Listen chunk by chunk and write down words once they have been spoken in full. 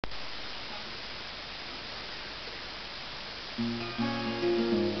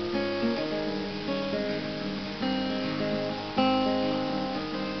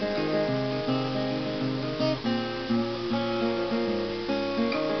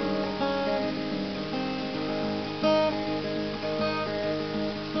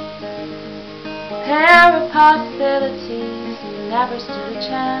Pair of possibilities who never stood a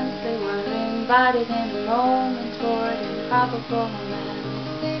chance. They were invited in a moment toward improbable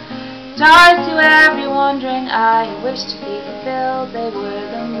romance. Stars to every wandering eye who wished to be fulfilled. They were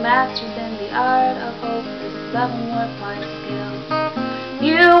the masters in the art of hope, this love and work-life skills.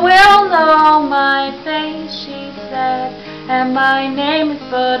 You will know my face, she said, and my name is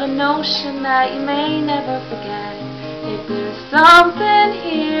but a notion that you may never forget. If there's something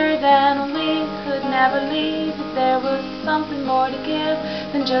here, then we could never leave. If there was something more to give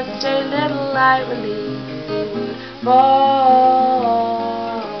than just a little light relief, we would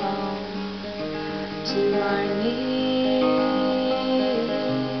fall to our knees.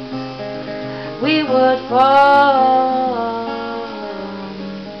 We would fall,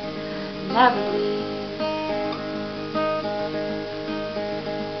 never leave.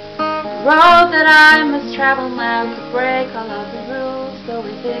 The road that I must travel now could break all of the rules, though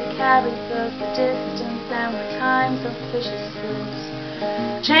if it carries us the distance and with time's officious rules.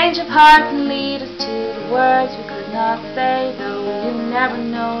 Change of heart can lead us to the words we could not say, though you never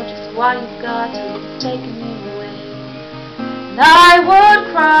know just what you've got till it's taken you away. And I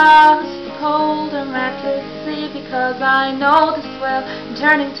would cross the cold and reckless sea, because I know the swell and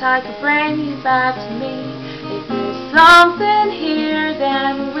turning tide could bring you back to me. If there's something here,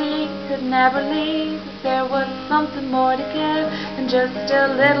 then we could never leave. If there was something more to give than just a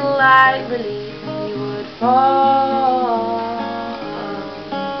little light relief, we would fall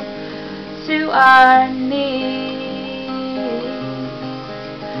to our knees.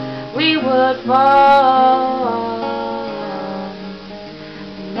 We would fall,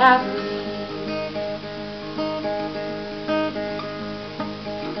 never leave.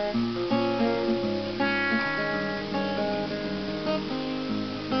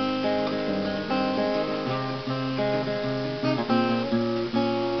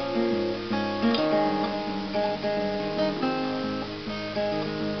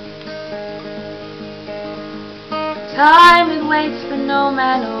 Time it waits for no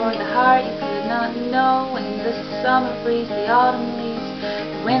man, or the heart you could not know. In the summer breeze, the autumn leaves,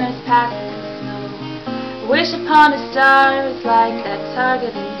 the winter's passing in snow. A wish upon a star is like that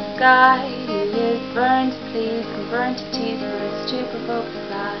target in the sky. He is burned to please and burned to tease, birds to provoke the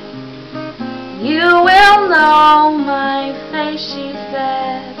fly. You will know my face, she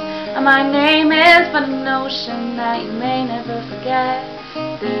said, and my name is but a notion that you may never forget.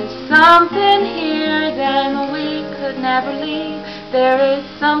 There's something here, then we could never leave. There is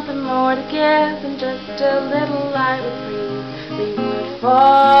something more to give than just a little light reprieve. We would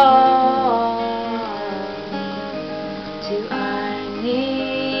fall to our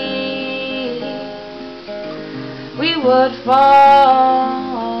knees. We would fall,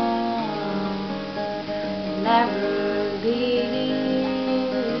 never leave.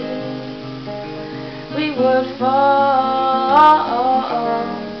 We would fall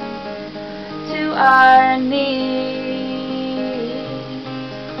to our knees.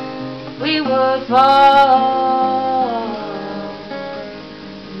 We would fall.